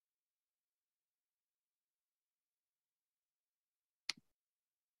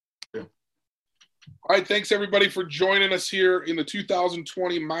All right, thanks everybody for joining us here in the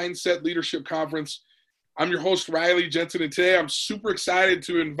 2020 Mindset Leadership Conference. I'm your host, Riley Jensen, and today I'm super excited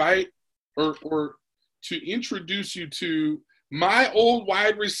to invite or to introduce you to my old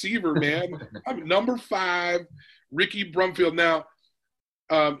wide receiver, man. I'm number 5, Ricky Brumfield. Now,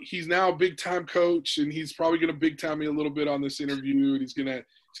 he's now a big-time coach, and he's probably going to big-time me a little bit on this interview, and he's gonna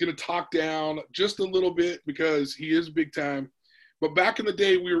talk down just a little bit because he is big-time. But back in the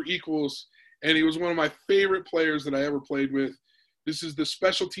day, we were equals, and he was one of my favorite players that I ever played with. This is the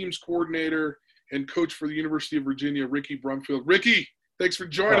special teams coordinator and coach for the University of Virginia, Ricky Brumfield. Ricky, thanks for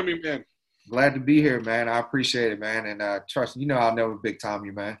joining me, man. Glad to be here, man. I appreciate it, man. And trust me, I'll never big time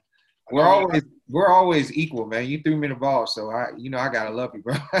you, man. We're always equal, man. You threw me the ball, so I gotta love you,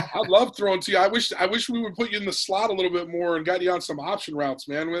 bro. I love throwing to you. I wish we would put you in the slot a little bit more and got you on some option routes,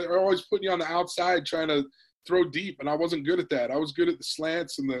 man. We're always putting you on the outside trying to throw deep, and I wasn't good at that. I was good at the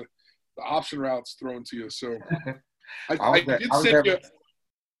slants and the option routes thrown to you. So I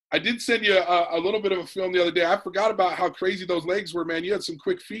did send you a little bit of a film the other day. I forgot about how crazy those legs were, man. You had some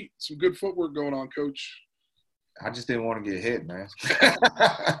quick feet, some good footwork going on, Coach. I just didn't want to get hit, man.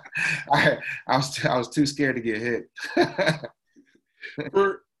 I was too scared to get hit.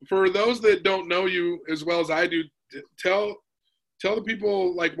 For those that don't know you as well as I do, tell the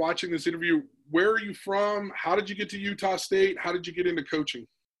people like watching this interview, where are you from? How did you get to Utah State? How did you get into coaching?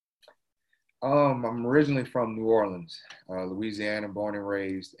 I'm originally from New Orleans, Louisiana, born and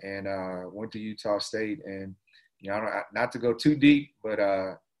raised, and went to Utah State. And not to go too deep, but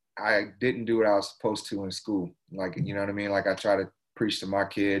I didn't do what I was supposed to in school. Like, you know what I mean? Like I try to preach to my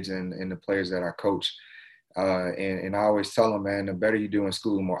kids and the players that I coach. And I always tell them, man, the better you do in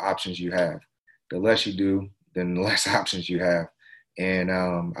school, the more options you have. The less you do, then the less options you have. And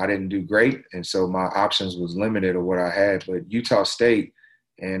I didn't do great. And so my options was limited of what I had. But Utah State,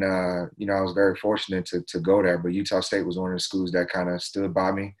 and, I was very fortunate to go there. But Utah State was one of the schools that kind of stood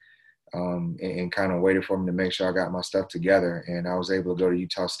by me. And kind of waited for me to make sure I got my stuff together. And I was able to go to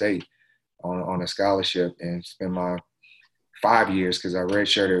Utah State on a scholarship and spend my 5 years, because I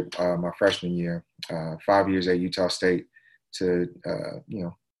redshirted my freshman year, 5 years at Utah State to,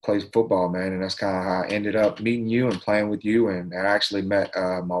 play football, man. And that's kind of how I ended up meeting you and playing with you. And I actually met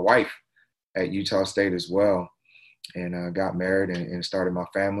my wife at Utah State as well, and got married and started my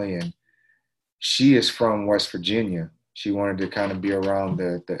family. And she is from West Virginia. She wanted to kind of be around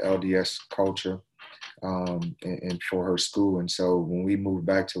the LDS culture and for her school. And so when we moved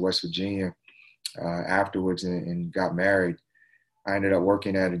back to West Virginia afterwards and got married, I ended up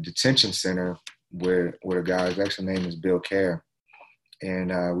working at a detention center with a guy. His actual name is Bill Kerr.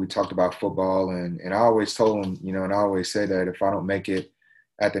 And we talked about football. And I always told him, and I always say that if I don't make it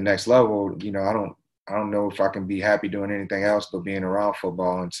at the next level, I don't know if I can be happy doing anything else but being around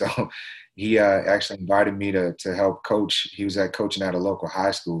football. And so he actually invited me to help coach. He was coaching at a local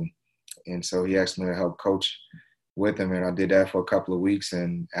high school. And so he asked me to help coach with him. And I did that for a couple of weeks.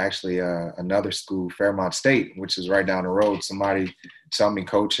 And actually another school, Fairmont State, which is right down the road, somebody saw me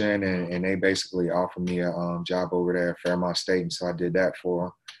coaching and they basically offered me a job over there at Fairmont State. And so I did that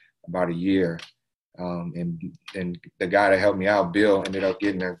for about a year. And the guy that helped me out, Bill, ended up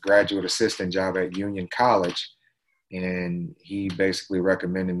getting a graduate assistant job at Union College. And he basically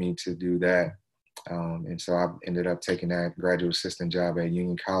recommended me to do that. And so I ended up taking that graduate assistant job at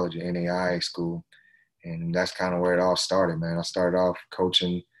Union College, at NAIA school. And that's kind of where it all started, man. I started off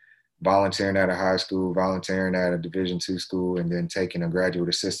coaching, volunteering at a high school, volunteering at a Division II school, and then taking a graduate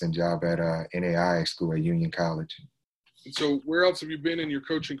assistant job at NAIA school at Union College. And so where else have you been in your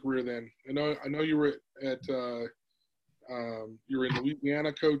coaching career then? I know you were you were in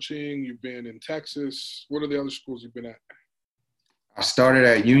Louisiana coaching, you've been in Texas. What are the other schools you've been at? I started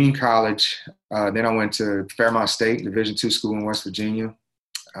at Union College. Then I went to Fairmont State, Division II school in West Virginia.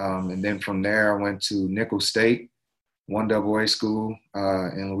 And then from there, I went to Nicholls State, 1AA school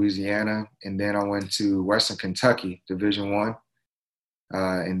in Louisiana. And then I went to Western Kentucky, Division I.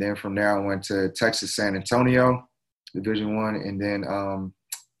 And then from there, I went to Texas San Antonio, Division I, and then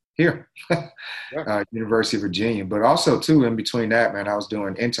here, University of Virginia. But also, too, in between that, man, I was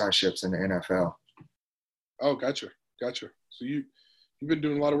doing internships in the NFL. Oh, gotcha. So you've been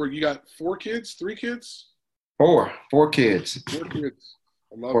doing a lot of work. You got 4 kids, 3 kids? 4 kids. 4 kids.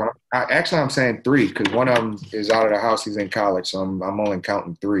 I love it. Actually, I'm saying 3 because one of them is out of the house. He's in college, so I'm only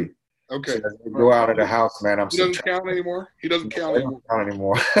counting 3. Okay. So go out of the house, man. He doesn't count anymore? He doesn't count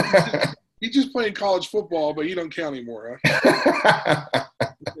anymore. He's just playing college football, but he don't count anymore, huh?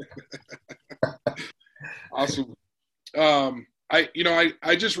 Awesome.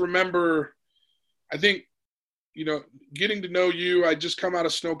 I just remember, I think getting to know you, I just come out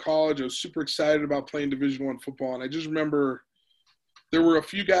of Snow College. I was super excited about playing Division I football. And I just remember there were a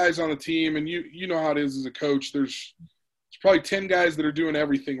few guys on the team, and you know how it is as a coach. There's probably 10 guys that are doing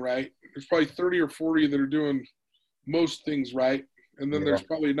everything right. There's probably 30 or 40 that are doing most things right. And then there's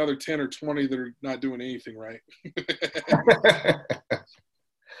probably another 10 or 20 that are not doing anything right.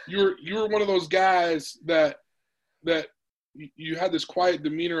 You were one of those guys that you had this quiet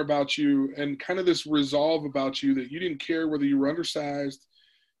demeanor about you and kind of this resolve about you that you didn't care whether you were undersized.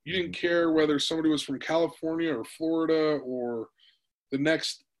 You didn't care whether somebody was from California or Florida or the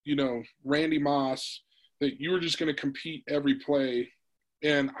next, Randy Moss, that you were just going to compete every play.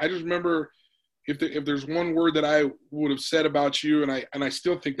 And I just remember if there's one word that I would have said about you, and I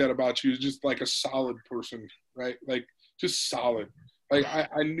still think that about you, is just like a solid person, right? Like just solid. Like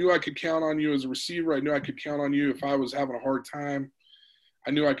I knew I could count on you as a receiver. I knew I could count on you if I was having a hard time.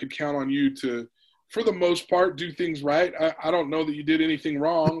 I knew I could count on you to, for the most part, do things right. I don't know that you did anything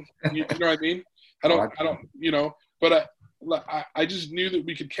wrong. You know what I mean? I don't, but I just knew that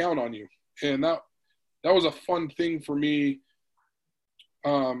we could count on you. And that was a fun thing for me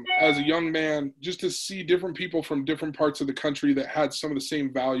as a young man, just to see different people from different parts of the country that had some of the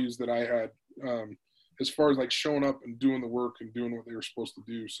same values that I had. As far as like showing up and doing the work and doing what they were supposed to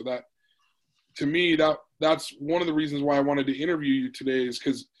do. So that, to me, that's one of the reasons why I wanted to interview you today, is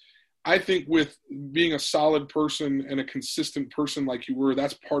because I think with being a solid person and a consistent person like you were,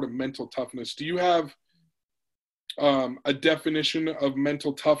 that's part of mental toughness. Do you have a definition of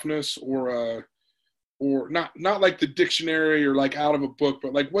mental toughness, or not like the dictionary or like out of a book,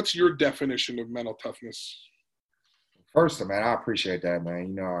 but like what's your definition of mental toughness? First, man, I appreciate that,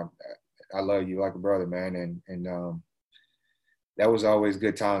 man. I love you like a brother, man. And that was always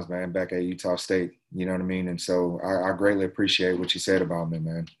good times, man, back at Utah State. You know what I mean? And so I greatly appreciate what you said about me,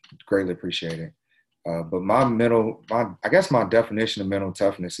 man. Greatly appreciate it. But I guess my definition of mental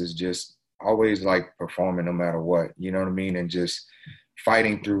toughness is just always like performing no matter what, you know what I mean? And just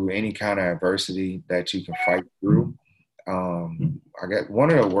fighting through any kind of adversity that you can fight through. I guess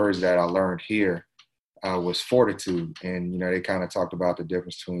one of the words that I learned here was fortitude. And, they kind of talked about the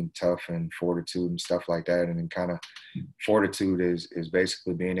difference between tough and fortitude and stuff like that. And then kind of fortitude is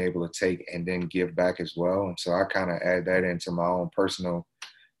basically being able to take and then give back as well. And so I kind of add that into my own personal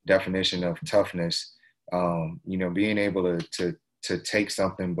definition of toughness, being able to take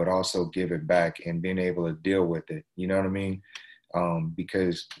something, but also give it back and being able to deal with it. You know what I mean?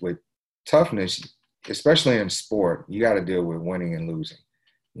 Because with toughness, especially in sport, you got to deal with winning and losing.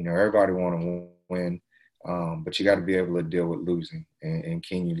 Everybody want to win. But you got to be able to deal with losing, and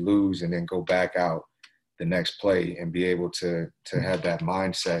can you lose and then go back out the next play and be able to have that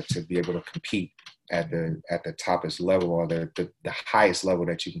mindset to be able to compete at the toppest level, or the highest level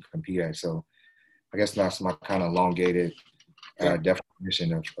that you can compete at. So I guess that's my kind of elongated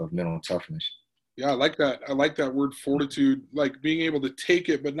definition of mental toughness. Yeah, I like that. I like that word fortitude, like being able to take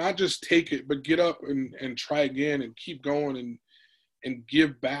it, but not just take it, but get up and try again and keep going and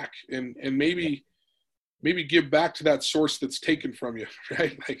give back and maybe give back to that source that's taken from you,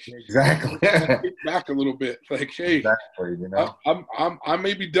 right? Like exactly. Get back a little bit. Like, hey, exactly, I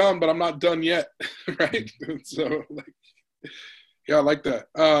may be done, but I'm not done yet, right? So, I like that.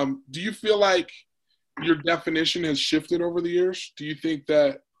 Do you feel like your definition has shifted over the years? Do you think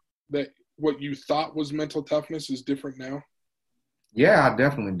that what you thought was mental toughness is different now? Yeah, I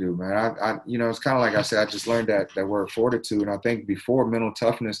definitely do, man. I it's kind of like I said, I just learned that word fortitude. And I think before, mental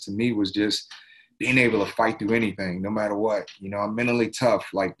toughness to me was just being able to fight through anything, no matter what. I'm mentally tough.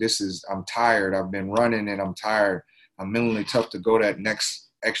 Like I'm tired. I've been running and I'm tired. I'm mentally tough to go that next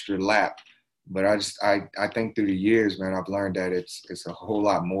extra lap. But I think through the years, man, I've learned that it's a whole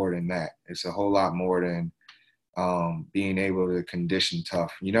lot more than that. It's a whole lot more than being able to condition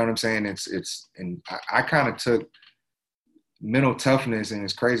tough. You know what I'm saying? And I kind of took mental toughness, and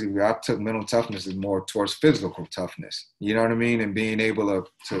it's crazy, I took mental toughness as more towards physical toughness. You know what I mean? And being able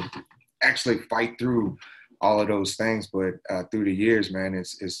to actually fight through all of those things. But through the years, man,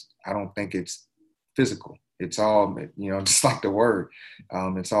 it's I don't think it's physical. It's all, just like the word,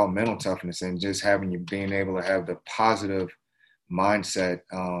 it's all mental toughness, and just being able to have the positive mindset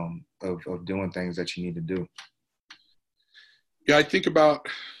of doing things that you need to do. Yeah, I think about,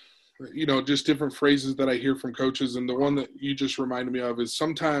 just different phrases that I hear from coaches. And the one that you just reminded me of is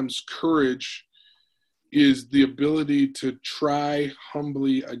sometimes courage is the ability to try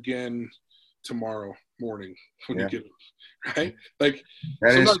humbly again tomorrow morning when you get up, right? Like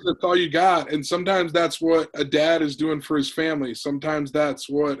sometimes that's all you got. And sometimes that's what a dad is doing for his family. Sometimes that's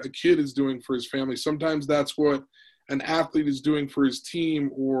what a kid is doing for his family. Sometimes that's what an athlete is doing for his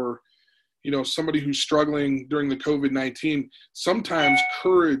team, or somebody who's struggling during the COVID-19, sometimes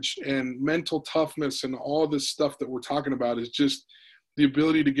courage and mental toughness and all this stuff that we're talking about is just the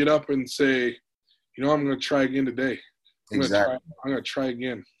ability to get up and say, I'm going to try again today. I'm going to try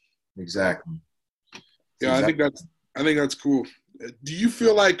again. Exactly. Yeah, exactly. I think that's cool. Do you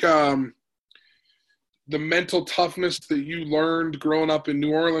feel like the mental toughness that you learned growing up in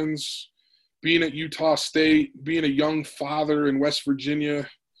New Orleans, being at Utah State, being a young father in West Virginia,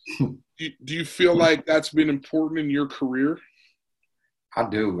 do you feel like that's been important in your career? I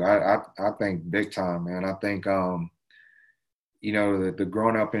do. I think big time, man. I think, the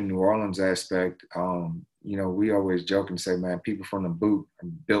growing up in New Orleans aspect, we always joke and say, man, people from the boot are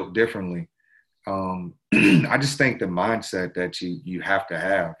built differently. I just think the mindset that you have to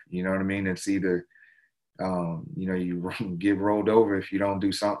have, you know what I mean? It's either, you get rolled over if you don't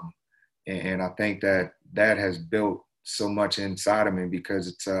do something. And I think that has built so much inside of me because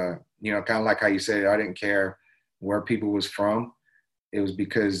it's, kind of like how you said, I didn't care where people was from. It was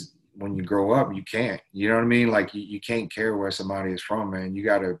because when you grow up, you can't, you know what I mean? Like you can't care where somebody is from, man. You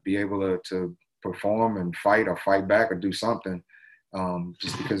got to be able to perform and fight or fight back or do something.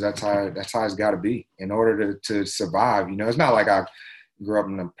 Just because that's how it's got to be in order to survive. It's not like I grew up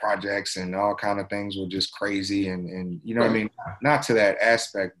in the projects and all kind of things were just crazy and you know what I mean? Not to that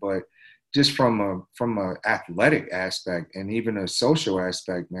aspect, but just from a athletic aspect and even a social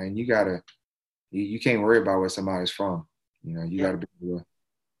aspect, man, you can't worry about where somebody's from. You got to be able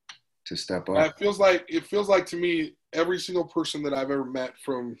to step up. It feels like to me, every single person that I've ever met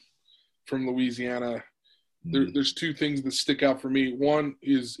from Louisiana, there's two things that stick out for me. One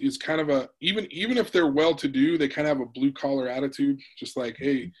is kind of even if they're well-to-do, they kind of have a blue-collar attitude, just like,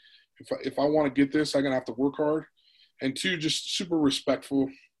 hey, if I want to get this, I'm gonna have to work hard. And two, just super respectful,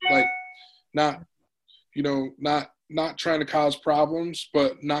 like not trying to cause problems,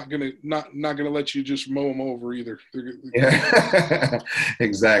 but not gonna let you just mow them over either. Yeah.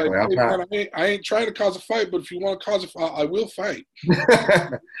 Exactly. Like, hey, man, I ain't trying to cause a fight, but if you want to cause a fight, I will fight.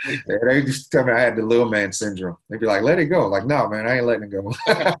 They just tell me I had the little man syndrome. They'd be like, let it go. Like, no, man, I ain't letting it go.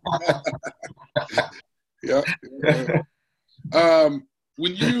 Yeah.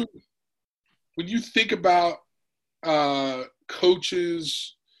 When you think about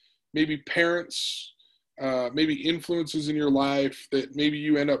coaches, maybe parents, maybe influences in your life that maybe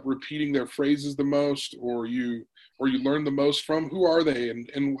you end up repeating their phrases the most, or you learn the most from, who are they,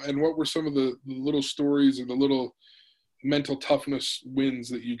 and what were some of the little stories and the little mental toughness wins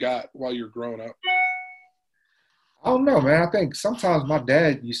that you got while you're growing up? I don't know, man. I think sometimes my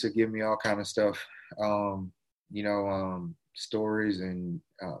dad used to give me all kind of stuff, stories and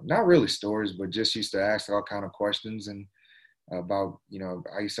not really stories, but just used to ask all kind of questions and about,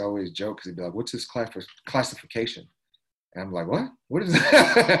 I used to always joke because he'd be like, what's this classification? And I'm like, what? What is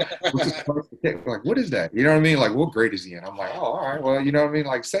that? What's this classification? Like, what is that? You know what I mean? Like, what grade is he in? I'm like, oh, all right. Well, you know what I mean?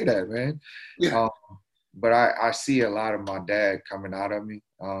 Like, say that, man. Yeah. But I see a lot of my dad coming out of me.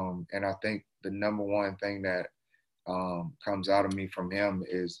 And I think the number one thing that comes out of me from him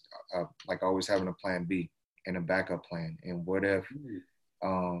is like always having a plan B and a backup plan. And what if,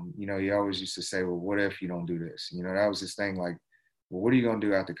 he always used to say, well, what if you don't do this? That was his thing. Like, well, what are you going to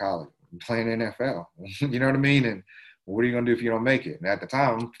do after college? I'm playing NFL. You know what I mean? And what are you going to do if you don't make it? And at the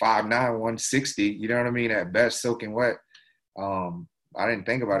time, I'm 5'9", 160, you know what I mean? At best, soaking wet. I didn't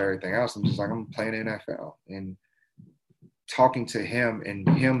think about everything else. I'm just like, I'm playing NFL. And talking to him and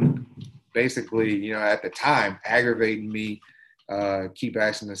him basically, at the time, aggravating me, keep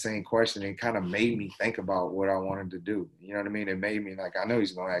asking the same question, and kind of made me think about what I wanted to do. You know what I mean? It made me like, I know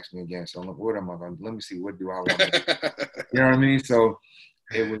he's going to ask me again. So what am I going to, let me see, what do I want to do? You know what I mean? So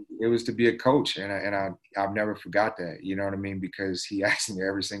it was to be a coach. And I've never forgot that, you know what I mean? Because he asked me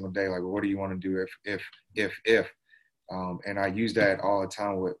every single day, like, well, what do you want to do if, and I use that all the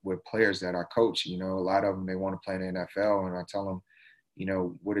time with players that I coach. A lot of them, they want to play in the NFL, and I tell them,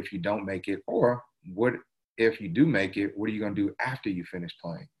 what if you don't make it? Or what if you do make it, what are you going to do after you finish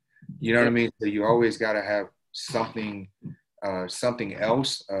playing? You know what I mean? So you always got to have something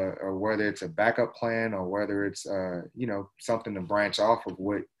else, or whether it's a backup plan or whether it's, something to branch off of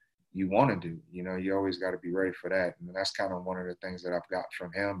what you want to do. You always got to be ready for that. And that's kind of one of the things that I've got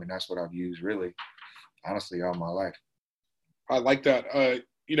from him. And that's what I've used really, honestly, all my life. I like that.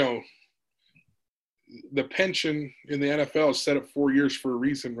 The pension in the NFL is set at 4 years for a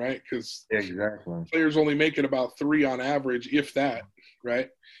reason, right? Because exactly, players only make it about 3 on average, if that, right?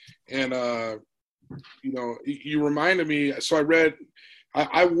 And, you reminded me, so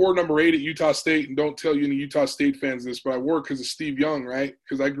I wore number 8 at Utah State, and don't tell you any Utah State fans this, but I wore it because of Steve Young, right?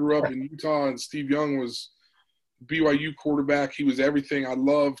 Because I grew up in Utah, and Steve Young was BYU quarterback. He was everything. I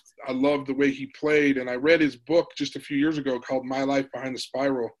loved the way he played. And I read his book just a few years ago called My Life Behind the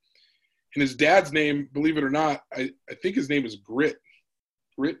Spiral. And his dad's name, believe it or not, I think his name is Grit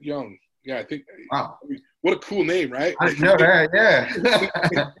Young. Yeah, I think. Wow. What a cool name, right? I didn't know that,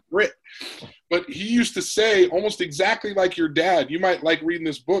 yeah. Grit. But he used to say almost exactly like your dad. You might like reading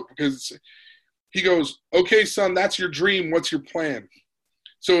this book because he goes, okay, son, that's your dream. What's your plan?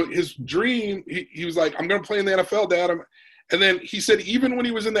 So his dream, he was like, I'm going to play in the NFL, Dad. And then he said even when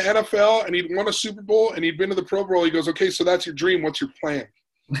he was in the NFL and he'd won a Super Bowl and he'd been to the Pro Bowl, he goes, okay, so that's your dream. What's your plan?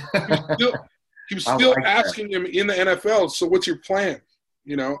 He was still like asking him in the NFL, so what's your plan?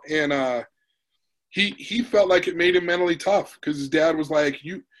 You know, and he felt like it made him mentally tough because his dad was like,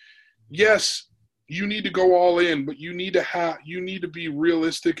 yes, you need to go all in, but you need to be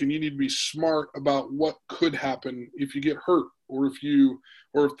realistic and you need to be smart about what could happen if you get hurt or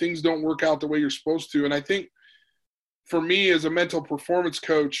if things don't work out the way you're supposed to. And I think for me as a mental performance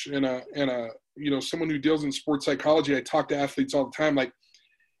coach and someone who deals in sports psychology, I talk to athletes all the time. Like,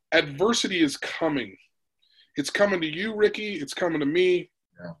 adversity is coming. It's coming to you, Ricky. It's coming to me.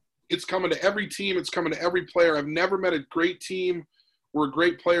 Yeah. It's coming to every team. It's coming to every player. I've never met a great team or a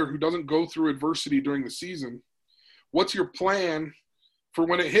great player who doesn't go through adversity during the season. What's your plan for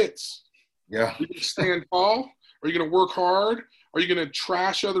when it hits? Yeah. Are you going to stand tall? Are you going to work hard? Are you going to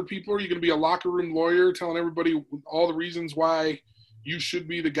trash other people? Are you going to be a locker room lawyer telling everybody all the reasons why you should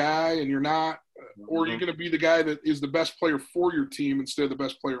be the guy and you're not? Or are you going to be the guy that is the best player for your team instead of the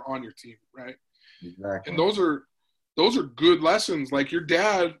best player on your team, right? Exactly. And those are good lessons. Like your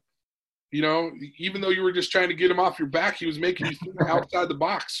dad, you know, even though you were just trying to get him off your back, he was making you think outside the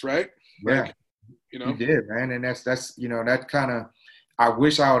box, right? Yeah. Like, you know, he did, man. And that's you know, that kind of, I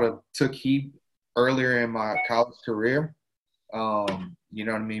wish I would have took heed earlier in my college career. You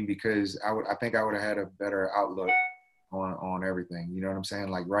know what I mean? Because I think I would have had a better outlook on everything. You know what I'm saying?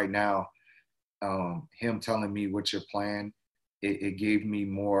 Like right now, him telling me what's your plan, it gave me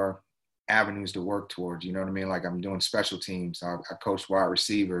more avenues to work towards. You know what I mean? Like I'm doing special teams. I coach wide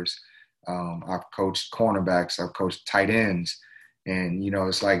receivers. I've coached cornerbacks. I've coached tight ends. And, you know,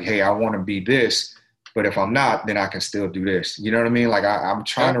 it's like, hey, I want to be this, but if I'm not, then I can still do this. You know what I mean? Like I'm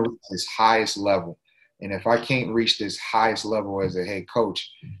trying to reach this highest level. And if I can't reach this highest level as a head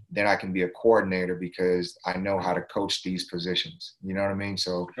coach, then I can be a coordinator because I know how to coach these positions. You know what I mean?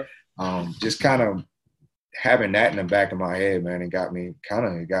 So just kind of having that in the back of my head, man, it got me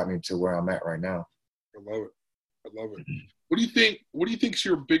to where I'm at right now. I love it. What do you think is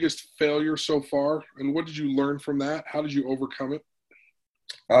your biggest failure so far? And what did you learn from that? How did you overcome it?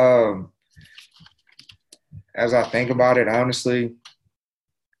 As I think about it, honestly,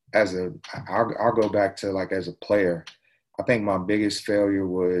 I'll go back to like as a player, I think my biggest failure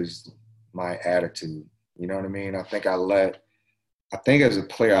was my attitude. You know what I mean? I think as a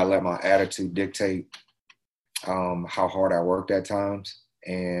player, I let my attitude dictate how hard I worked at times.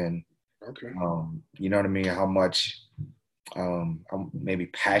 And, you know what I mean? How much maybe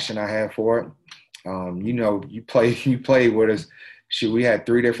passion I had for it. You know, you play with us. Shoot, we had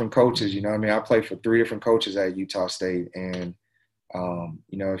 3 different coaches. You know what I mean? I played for 3 different coaches at Utah State. And,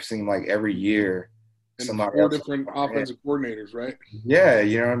 you know, it seemed like every year somebody 4 different offensive coordinators, right? Yeah,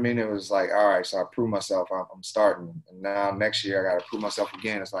 you know what I mean? It was like, all right, so I proved myself. I'm starting. And now next year I got to prove myself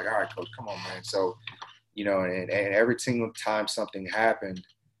again. It's like, all right, coach, come on, man. So, you know, and every single time something happened,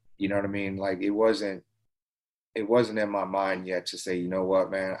 you know what I mean? Like it wasn't in my mind yet to say, you know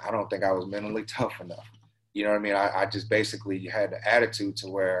what, man, I don't think I was mentally tough enough. You know what I mean? I just basically had the attitude to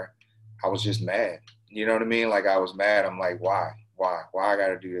where I was just mad. You know what I mean? Like I was mad. I'm like, why I got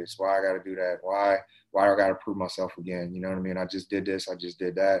to do this? Why I got to do that? Why do I got to prove myself again? You know what I mean? I just did this. I just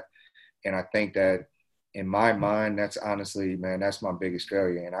did that. And I think that in my mind, that's honestly, man, that's my biggest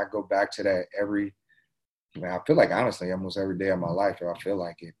failure. And I go back to that I feel like honestly, almost every day of my life, I feel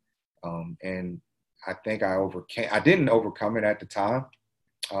like it. And I think I didn't overcome it at the time.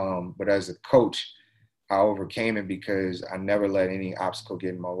 But as a coach, I overcame it because I never let any obstacle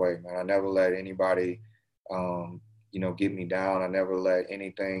get in my way, man. I never let anybody, you know, get me down. I never let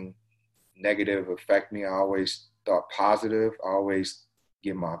anything negative affect me. I always thought positive. I always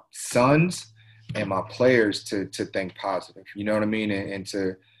get my sons and my players to think positive. You know what I mean? And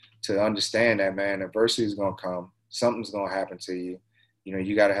to understand that, man, adversity is going to come. Something's going to happen to you. You know,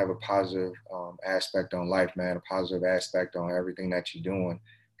 you got to have a positive aspect on life, man, a positive aspect on everything that you're doing,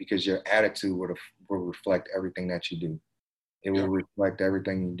 because your attitude will reflect everything that you do. It will reflect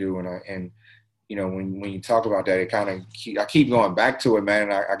everything you do. And you know, when you talk about that, it kind of I keep going back to it, man,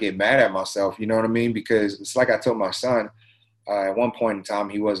 and I get mad at myself, you know what I mean? Because it's like I told my son at one point in time,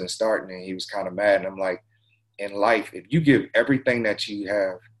 he wasn't starting and he was kind of mad. And I'm like, in life, if you give everything that you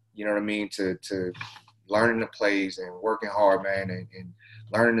have, you know what I mean, to learning the plays and working hard, man, and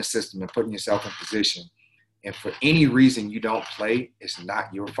learning the system and putting yourself in position, and for any reason you don't play, it's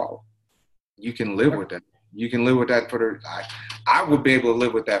not your fault. You can live with that. You can live with that I would be able to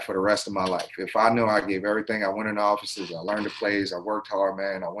live with that for the rest of my life. If I knew I gave everything, I went in the offices, I learned the plays, I worked hard,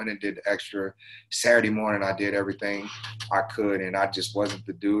 man. I went and did the extra. Saturday morning, I did everything I could, and I just wasn't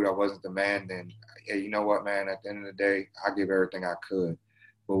the dude. I wasn't the man. Then, hey, you know what, man? At the end of the day, I gave everything I could.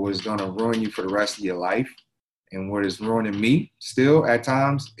 But what's going to ruin you for the rest of your life, and what is ruining me still at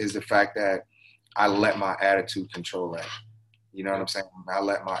times, is the fact that I let my attitude control that. You know what I'm saying? I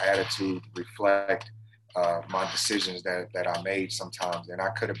let my attitude reflect my decisions that I made sometimes. And I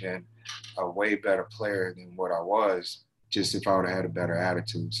could have been a way better player than what I was just if I would have had a better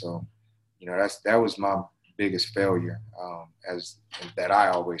attitude. So, you know, that was my biggest failure as that I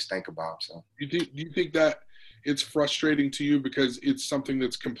always think about. So Do you think that it's frustrating to you because it's something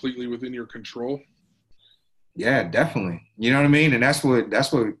that's completely within your control? yeah, definitely. You know what I mean? And that's what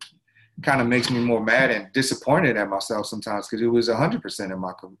kind of makes me more mad and disappointed at myself sometimes, because it was 100% in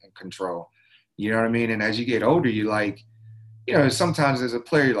my control. You know what I mean? And as you get older, you like, you know, sometimes as a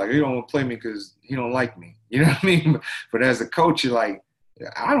player, you're like, you don't want to play me because you don't like me. You know what I mean? But as a coach, you're like,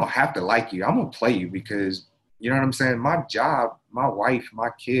 I don't have to like you. I'm going to play you because, you know what I'm saying? My job, my wife, my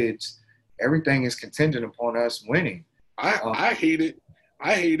kids, everything is contingent upon us winning. I hate it.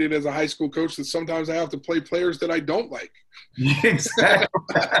 I hate it as a high school coach that sometimes I have to play players that I don't like. Exactly.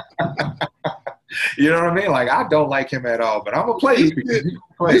 You know what I mean? Like, I don't like him at all, but I'm going to play you because you can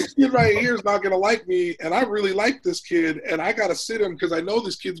play. This kid right here is not going to like me, and I really like this kid, and I got to sit him because I know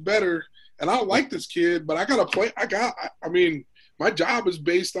this kid's better, and I don't like this kid, but I got to play. I mean, my job is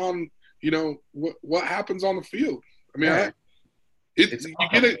based on, you know, what happens on the field. I mean, Yeah.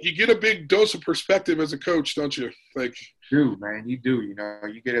 you get a big dose of perspective as a coach, don't you? Like, you do, man. You do. You know,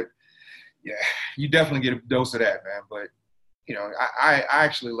 you get you definitely get a dose of that, man. But you know, I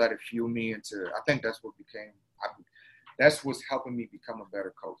actually let it fuel me into. I think that's what that's what's helping me become a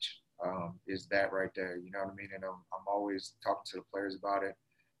better coach. Is that right there? You know what I mean? And I'm always talking to the players about it.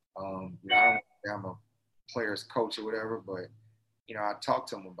 You know, I don't think I'm a player's coach or whatever, but you know, I talk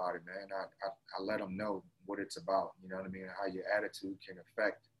to them about it, man. I let them know what it's about. You know what I mean? How your attitude can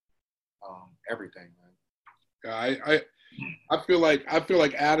affect everything, man. I feel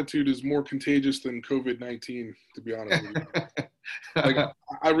like attitude is more contagious than COVID-19, to be honest with you. Like,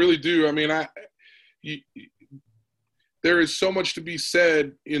 I really do. I mean, there is so much to be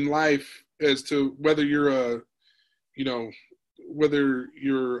said in life as to whether you're whether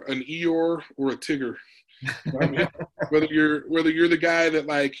you're an Eeyore or a Tigger. I mean, whether you're the guy that,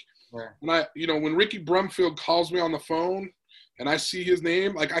 like, when Ricky Brumfield calls me on the phone and I see his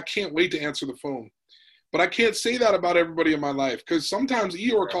name, like, I can't wait to answer the phone. But I can't say that about everybody in my life, because sometimes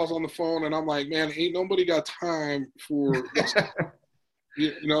Eeyore calls on the phone and I'm like, man, ain't nobody got time for this.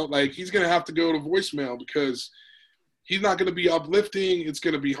 You know, like, he's going to have to go to voicemail because he's not going to be uplifting. It's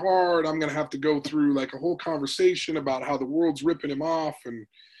going to be hard. I'm going to have to go through like a whole conversation about how the world's ripping him off and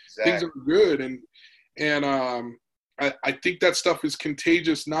things are good. And I think that stuff is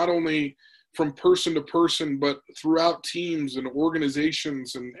contagious, not only from person to person, but throughout teams and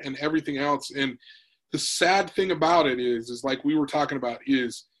organizations and everything else. And the sad thing about it is like we were talking about,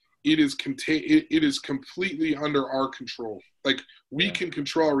 is it is completely under our control. Like, we can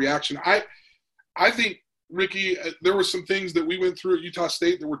control our reaction. I think, Ricky, there were some things that we went through at Utah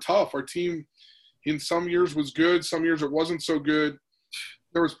State that were tough. Our team in some years was good. Some years it wasn't so good.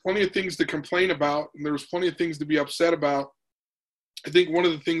 There was plenty of things to complain about, and there was plenty of things to be upset about. I think one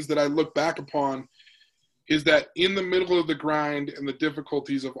of the things that I look back upon is that in the middle of the grind and the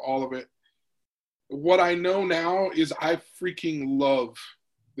difficulties of all of it, what I know now is I freaking love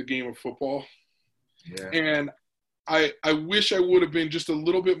the game of football. Yeah. And I wish I would have been just a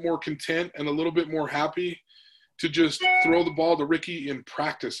little bit more content and a little bit more happy to just throw the ball to Ricky in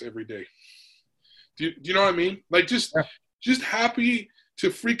practice every day. Do you know what I mean? Like, just happy to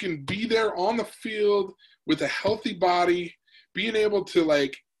freaking be there on the field with a healthy body, being able to,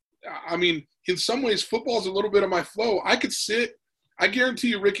 like, I mean, in some ways, football is a little bit of my flow. I could sit. I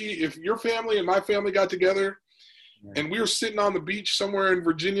guarantee you, Ricky, if your family and my family got together and we were sitting on the beach somewhere in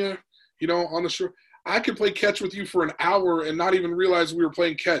Virginia, you know, on the shore, I could play catch with you for an hour and not even realize we were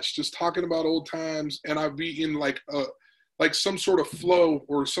playing catch, just talking about old times, and I'd be in like some sort of flow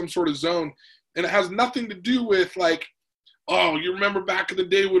or some sort of zone. And it has nothing to do with like, oh, you remember back in the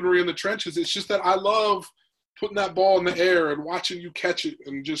day when we were in the trenches. It's just that I love putting that ball in the air and watching you catch it,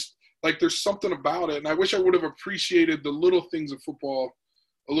 and just like, there's something about it. And I wish I would have appreciated the little things of football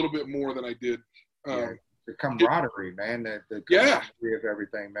a little bit more than I did. For the camaraderie, man, the Yeah. camaraderie of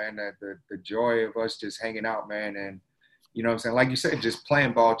everything, man, the joy of us just hanging out, man, and you know what I'm saying? Like you said, just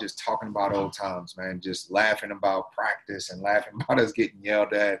playing ball, just talking about old times, man, just laughing about practice and laughing about us getting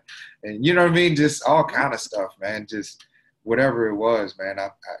yelled at. And you know what I mean? Just all kind of stuff, man. Just whatever it was, man.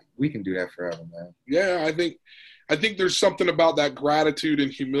 We can do that forever, man. Yeah, I think there's something about that gratitude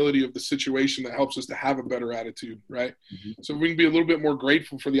and humility of the situation that helps us to have a better attitude, right? Mm-hmm. So we can be a little bit more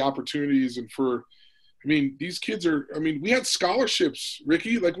grateful for the opportunities and for, I mean, these kids are, I mean, we had scholarships,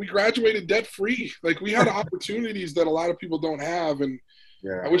 Ricky, like we graduated debt free. Like we had opportunities that a lot of people don't have. And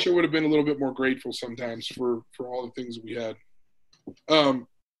Yeah. I wish I would have been a little bit more grateful sometimes for all the things that we had.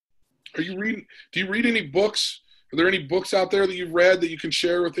 Do you read any books? Are there any books out there that you've read that you can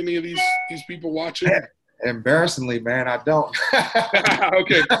share with any of these people watching? Embarrassingly, man, I don't.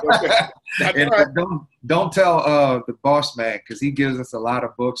 Okay. And don't tell the boss man, because he gives us a lot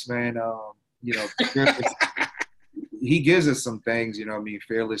of books, man. You know, he gives us some things, you know what I mean,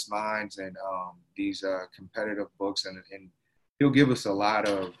 Fearless Minds and these competitive books, and he'll give us a lot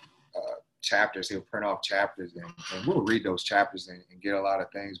of chapters. He'll print off chapters, and we'll read those chapters and get a lot of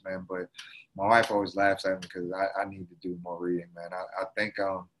things, man. But my wife always laughs at me because I need to do more reading, man. I think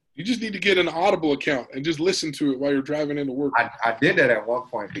you just need to get an Audible account and just listen to it while you're driving into work. I did that at one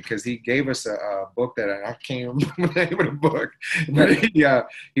point because he gave us a book that I can't remember the name of the book, but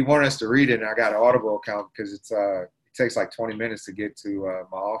he wanted us to read it, and I got an Audible account because it takes like 20 minutes to get to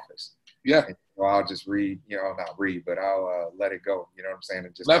my office. Yeah. And, well, I'll just read, not read, but I'll let it go. You know what I'm saying?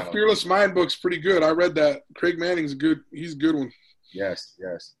 And just that Fearless Mind book's pretty good. I read that. Craig Manning's he's a good one. Yes.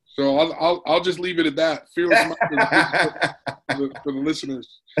 So I'll just leave it at that. Fearless Mind for the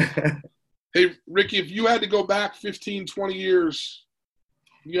listeners. Hey, Ricky, if you had to go back 15, 20 years,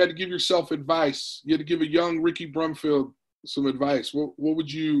 you had to give yourself advice. You had to give a young Ricky Brumfield some advice. What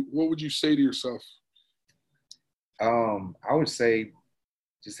would you say to yourself? I would say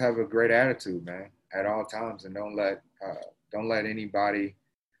just have a great attitude, man, at all times, and don't let anybody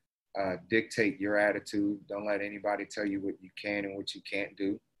dictate your attitude. Don't let anybody tell you what you can and what you can't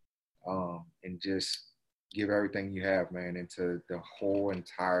do, and just give everything you have, man, into the whole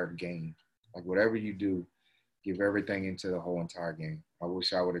entire game. Like whatever you do, give everything into the whole entire game. I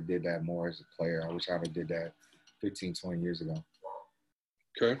wish I would have did that more as a player. I wish I would have did that 15, 20 years ago.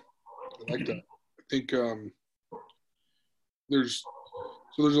 Okay, I like that. I think there's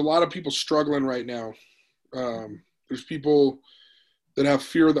a lot of people struggling right now. There's people that have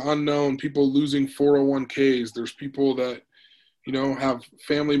fear of the unknown, people losing 401ks. There's people that, have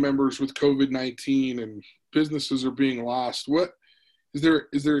family members with COVID-19 and businesses are being lost. What is there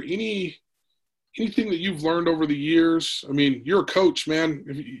anything that you've learned over the years? I mean, you're a coach, man.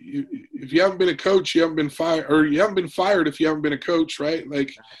 If you haven't been a coach, you haven't been fired, or you haven't been fired if you haven't been a coach, right?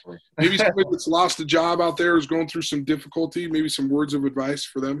 Like maybe somebody that's lost a job out there is going through some difficulty, maybe some words of advice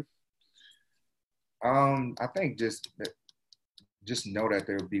for them. I think just know that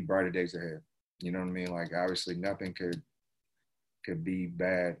there will be brighter days ahead. You know what I mean? Like obviously nothing could be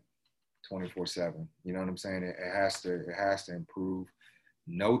bad 24/7. You know what I'm saying? It has to improve.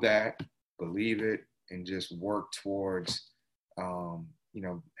 Know that, believe it, and just work towards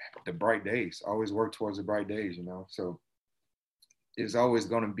the bright days. Always work towards the bright days, So there's always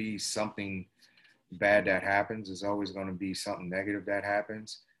going to be something bad that happens. There's always going to be something negative that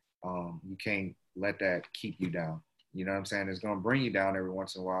happens. You can't let that keep you down. You know what I'm saying? It's going to bring you down every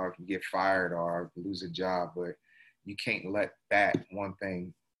once in a while if you get fired or lose a job, but you can't let that one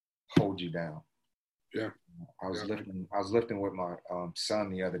thing hold you down. Yeah. I was lifting with my son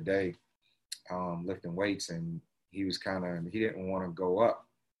the other day, lifting weights, and he didn't want to go up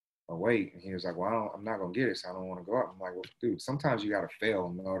a weight. And he was like, well, I'm not going to get it, so I don't want to go up. I'm like, well, dude, sometimes you got to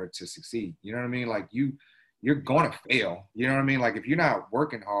fail in order to succeed. You know what I mean? Like you're going to fail. You know what I mean? Like if you're not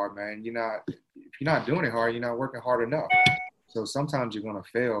working hard, man, if you're not doing it hard, you're not working hard enough. So sometimes you're going to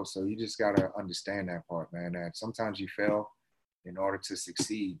fail. So you just got to understand that part, man, that sometimes you fail in order to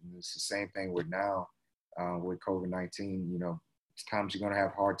succeed. And it's the same thing with now with COVID-19. It's times you're going to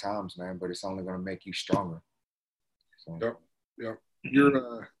have hard times, man, but it's only going to make you stronger. So. Yep.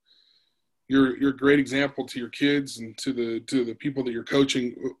 You're a great example to your kids and to the people that you're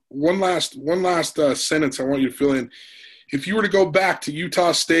coaching. One last sentence I want you to fill in. If you were to go back to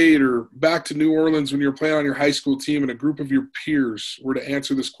Utah State or back to New Orleans when you were playing on your high school team and a group of your peers were to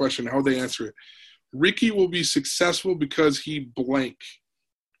answer this question, how would they answer it? Ricky will be successful because he blank.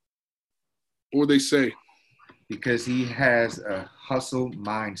 What would they say? Because he has a hustle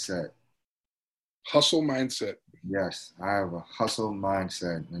mindset. Hustle mindset. Yes, I have a hustle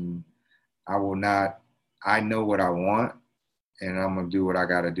mindset, and I know what I want, and I'm gonna do what I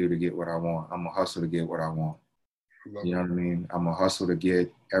gotta do to get what I want. I'm gonna hustle to get what I want. You know what I mean? I'm gonna hustle to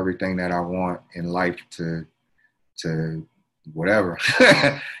get everything that I want in life to whatever.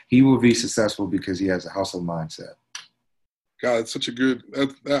 He will be successful because he has a hustle mindset. God, it's such a good.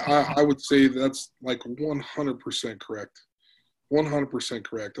 I would say that's like 100% correct. 100%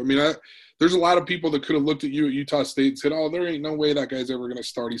 correct. I mean, there's a lot of people that could have looked at you at Utah State and said, "Oh, there ain't no way that guy's ever going to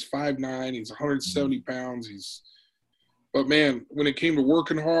start. He's 5'9", he's 170 pounds. But man, when it came to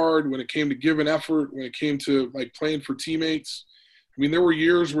working hard, when it came to giving effort, when it came to like playing for teammates, I mean, there were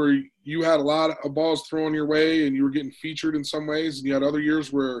years where you had a lot of balls thrown your way and you were getting featured in some ways, and you had other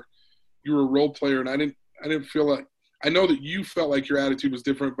years where you were a role player, and I didn't feel like. I know that you felt like your attitude was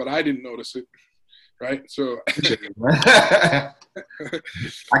different, but I didn't notice it. Right. So I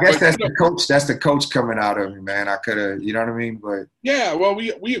guess that's the coach. That's the coach coming out of me, man. I could have, you know what I mean? But yeah, well,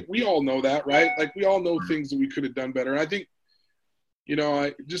 we all know that, right? Like we all know things that we could have done better. And I think,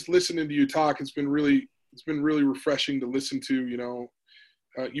 I just listening to you talk, it's been really refreshing to listen to.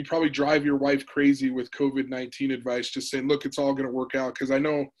 You probably drive your wife crazy with COVID-19 advice, just saying, look, it's all going to work out. Because I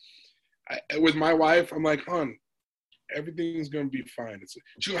know with my wife, I'm like, hon, everything's going to be fine.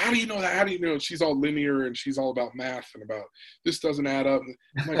 She goes, how do you know that? How do you know? She's all linear and she's all about math and about this doesn't add up.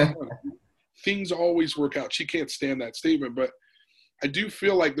 I'm like, things always work out. She can't stand that statement, but I do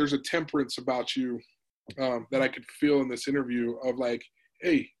feel like there's a temperance about you that I could feel in this interview of like,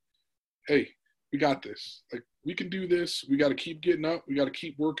 hey, we got this. Like, we can do this. We got to keep getting up. We got to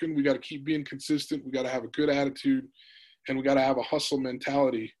keep working. We got to keep being consistent. We got to have a good attitude, and we got to have a hustle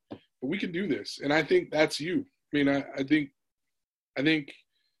mentality. But we can do this. And I think that's you. I mean, I think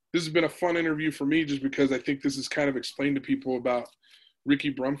this has been a fun interview for me just because I think this has kind of explained to people about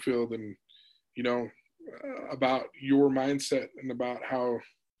Ricky Brumfield and, about your mindset and about how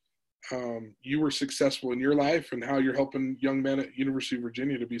you were successful in your life and how you're helping young men at University of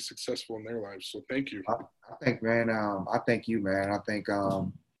Virginia to be successful in their lives. So thank you. I think, man, I thank you, man. I think,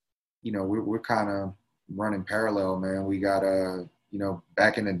 we're kind of running parallel, man. We got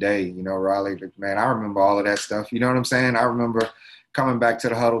back in the day, Riley, man, I remember all of that stuff. You know what I'm saying? I remember coming back to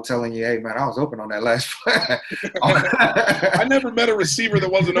the huddle telling you, hey, man, I was open on that last play. I never met a receiver that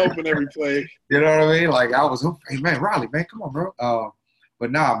wasn't open every play. You know what I mean? Like, I was, hey, man, Riley, man, come on, bro.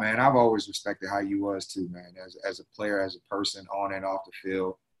 But nah, man, I've always respected how you was too, man, as a player, as a person, on and off the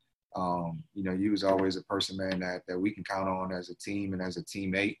field. You was always a person, man, that we can count on as a team and as a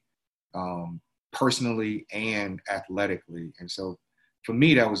teammate. Personally and athletically. And so for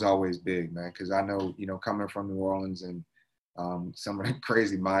me, that was always big, man, because I know, coming from New Orleans and some of the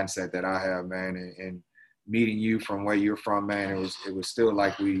crazy mindset that I have, man, and meeting you from where you're from, man, it was still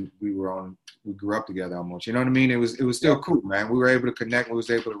like we grew up together almost. You know what I mean? It was still cool, man. We were able to connect. We was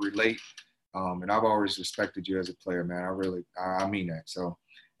able to relate. And I've always respected you as a player, man. I mean that. So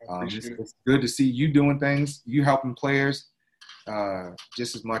it's good to see you doing things, you helping players.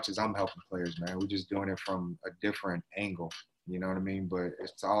 Just as much as I'm helping players, man. We're just doing it from a different angle, you know what I mean? But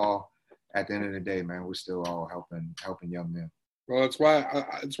it's all, at the end of the day, man, we're still all helping young men. Well, it's why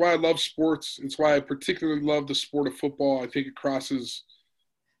I love sports. It's why I particularly love the sport of football. I think it crosses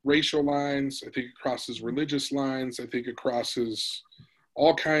racial lines. I think it crosses religious lines. I think it crosses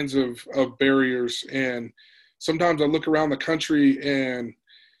all kinds of barriers. And sometimes I look around the country and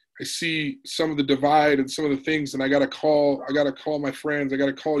I see some of the divide and some of the things, and I got to call my friends. I got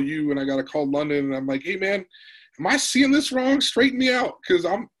to call you, and I got to call London. And I'm like, hey, man, am I seeing this wrong? Straighten me out, because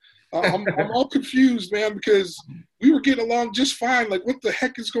I'm all confused, man, because we were getting along just fine. Like, what the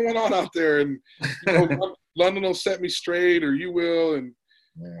heck is going on out there? And London will set me straight, or you will. And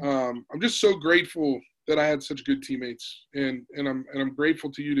I'm just so grateful that I had such good teammates, and I'm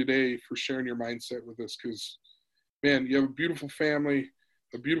grateful to you today for sharing your mindset with us, because, man, you have a beautiful family,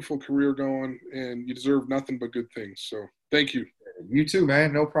 a beautiful career going, and you deserve nothing but good things. So thank you. You too,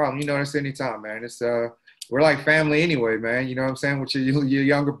 man. No problem. You know this anytime, man. It's we're like family anyway, man. You know what I'm saying? With your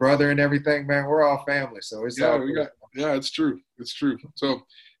younger brother and everything, man. We're all family. So it's it's true. It's true. So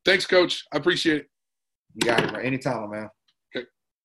thanks, Coach. I appreciate it. You got it, man. Anytime, man.